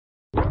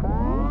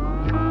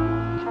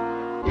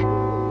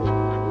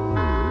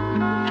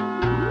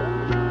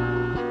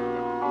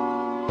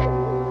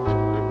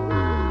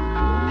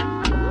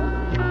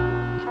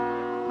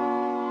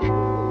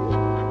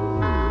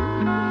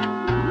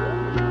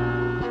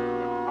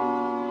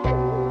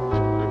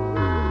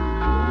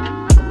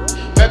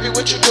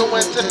what you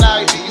doing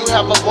tonight? Do you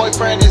have a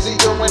boyfriend? Is he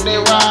doing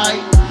it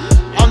right?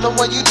 I'm the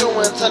one you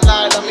doing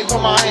tonight. Let me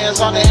put my hands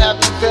on it, have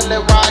you feel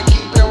it right?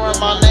 Keep hearing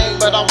my name,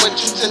 but I'm with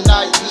you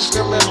tonight. You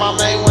screaming my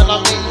name when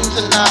I'm in you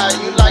tonight.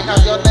 You like how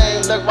your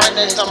name look right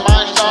next to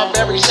mine.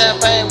 Strawberry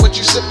champagne, what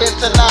you sipping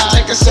tonight?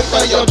 Take a sip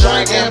of your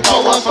drink and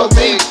pour one for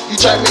me. You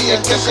trade me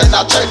a kiss and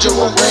I trade you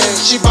a ring.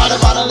 She bought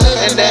it by the lip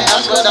and then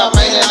asked what I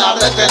mean. And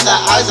I look in the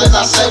eyes and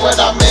I say what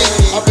I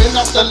mean. I've been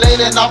off the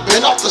lane and I've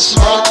been off the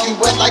smoke. You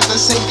wet like the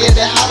sink, get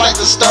it hot like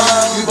the stove.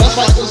 You bust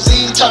like the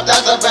Z, chopped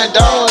out the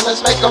Vandone.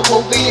 Let's make a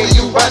movie and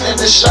you running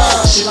the show.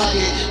 She like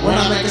it when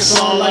I make a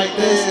song like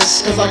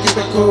this, cause I keep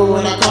it cool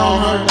when I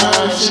calm her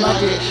nerves. She like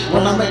it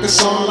when I make a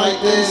song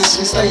like this.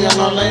 We stay in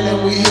our lane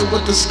and we hit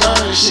with the skirt.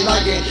 She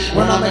like it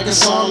when I make a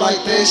song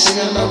like this. She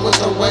in love with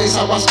the ways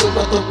how I spit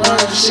with the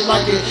words. She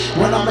like it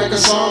when I make a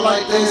song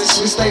like this.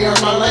 We stay in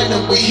our lane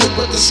and we hit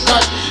with the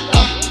skirt.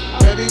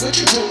 Baby, what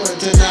you doing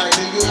tonight?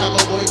 Do you have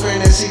a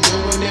boyfriend? Is he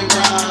doing it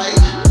right?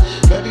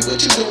 Baby, what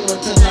you doing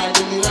tonight?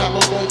 Do you have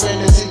a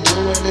boyfriend? Is he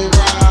doing it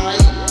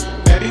right?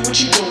 Baby, what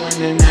you doing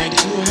tonight?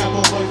 Do you have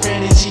a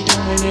boyfriend? Is he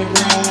doing it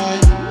right?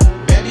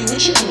 Baby,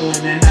 what you doing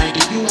tonight?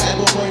 Do you have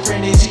a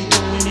boyfriend? Is he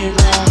doing it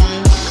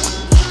right?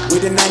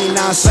 With the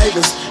 99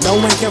 savers, no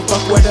one can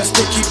fuck with us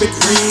to keep it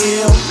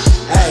real.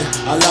 Hey,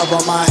 I love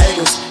all my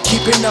haters,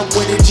 keeping up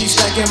with it,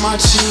 G-stacking my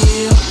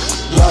chill.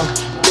 Yo,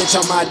 bitch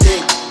on my dick,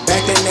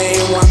 back then they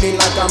ain't want me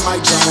like I'm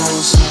Mike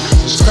Jones.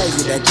 It's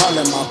crazy, they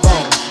calling my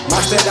phone. My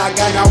shit I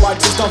got now, I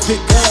just don't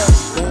pick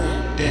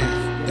up.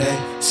 Damn, they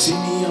see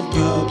me in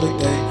public,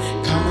 they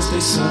comments,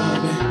 they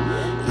subbing.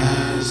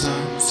 As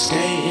I'm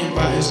skating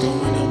by, it's going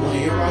in one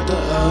ear out the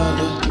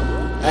other.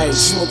 Hey,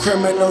 smooth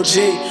criminal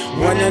G,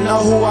 wanna know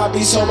who I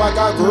be, so I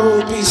got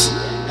groupies.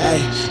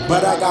 Hey,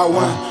 but I got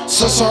one,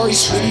 so sorry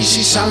sweetie,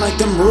 she shine like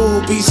them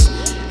rubies.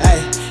 Hey,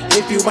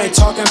 if you ain't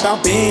talking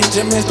about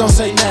Benjamins, don't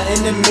say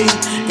nothing to me.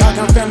 Got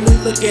my family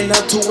looking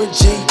up to a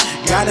G.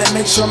 Gotta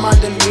make sure my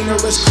demeanor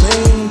is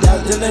clean.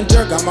 Dazzle and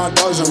jerk, got my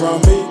dogs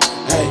around me.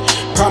 Hey,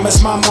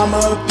 promise my mama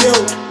a view.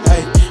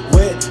 Hey,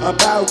 with a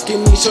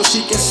balcony so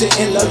she can sit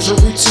in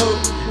luxury too.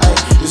 Hey,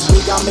 this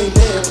week I may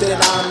live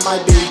that I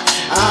might be.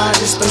 I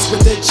just space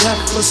with the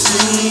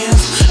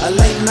Jeffersons. A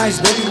late nights,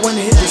 baby,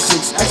 wanna hit the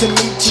 6. Asking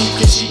MeechieG,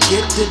 can she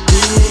get the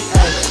dig?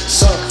 Ay,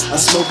 so I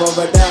smooth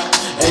over that.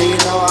 Hey, you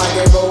know I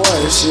gave her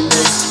what she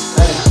missed.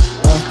 Hey,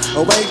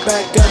 wake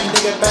back up,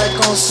 nigga, back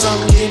on some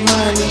get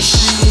money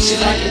shit. She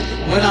like it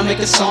when I make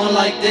a song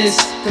like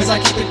this, cause I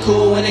keep it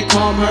cool when it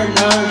calm her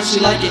nerves. She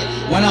like it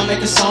when I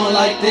make a song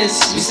like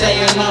this. We stay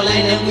in our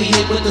lane and we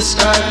hit with the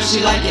skirt.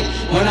 She like it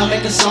when I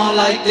make a song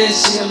like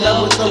this. She in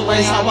love with the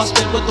ways how I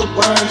spit with the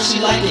words.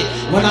 She like it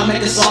when I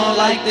make a song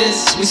like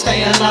this. We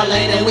stay in our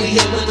lane and we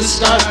hit with the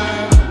skirt.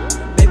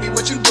 Baby,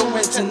 what you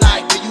doing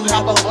tonight? Do you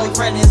have a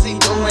boyfriend? Is he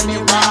doing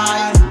it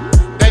right?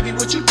 Baby,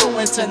 what you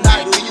doing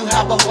tonight? Do you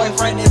have a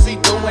boyfriend? Is he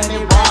doing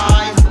it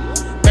right?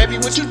 Baby,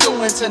 what you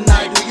doing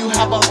tonight? Do you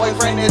have a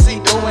boyfriend? Is he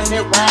doing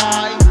it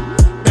right?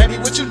 Baby,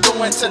 what you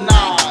doing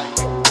tonight?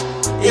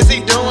 Is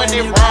he doing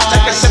it right?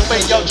 Take a sip of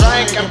your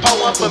drink and pour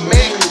one for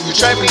me. You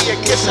trade me a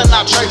kiss and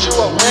I trade you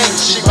a ring.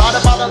 She bought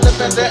it by the lip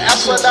and then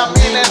asked what I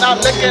mean. And I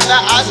look in the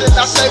eyes and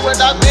I say what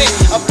I mean.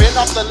 I've been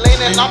off the lean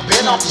and I've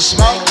been off the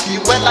smoke.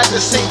 You wet like the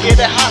sink, get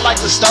it hot like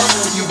the stove.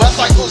 You bust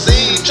like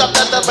Uzi, chopped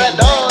at the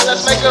Vandone.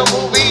 Let's make a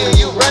movie and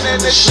you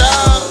running the show.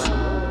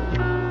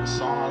 A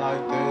song like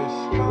this,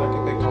 cause I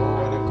keep it cool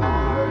when it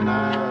calm her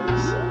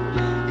nerves.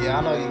 Yeah,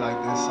 I know you like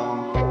this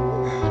song.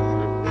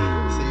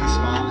 See you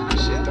smiling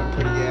and shit, them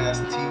pretty ass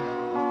teeth.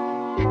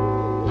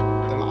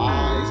 Them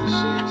eyes and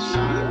shit,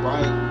 shining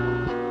bright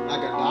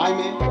like a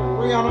diamond.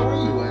 Rihanna,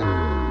 where you at?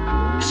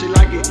 She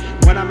like it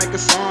when I make a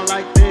song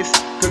like this,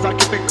 cause I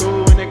keep it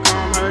cool when it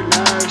calm her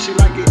nerves. She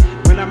like it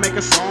when I make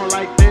a song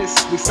like this.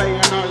 We stay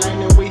in our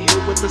lane and we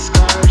hit with the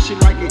skirt. She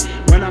like it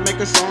when I make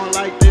a song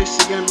like this.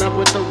 She in love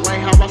with the way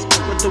how I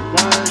speak with the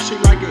words. She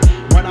like it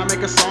when I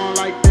make a song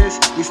like this.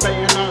 We stay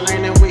in our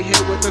lane and we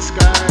hit with the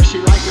skirt. She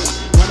like it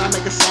when I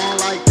make a song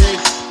like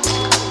this.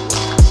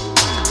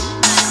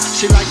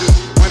 She like it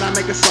when I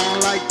make a song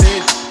like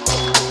this.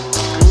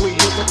 And we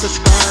hit with the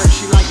skirt.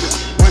 She like it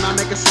when I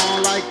make a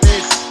song like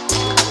this.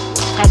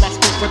 How I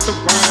speak with the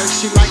words.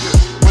 She like it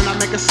when I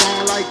make a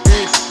song like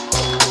this.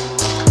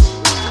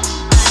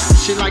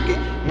 She like it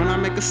when I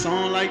make a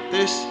song like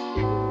this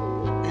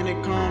and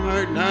it calm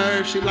her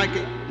nerves. She like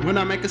it when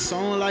I make a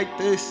song like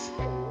this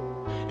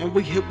and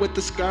we hit with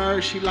the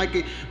skirt. She like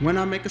it when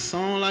I make a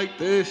song like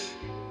this.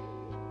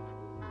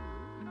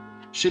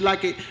 She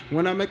like it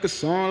when I make a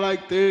song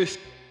like this.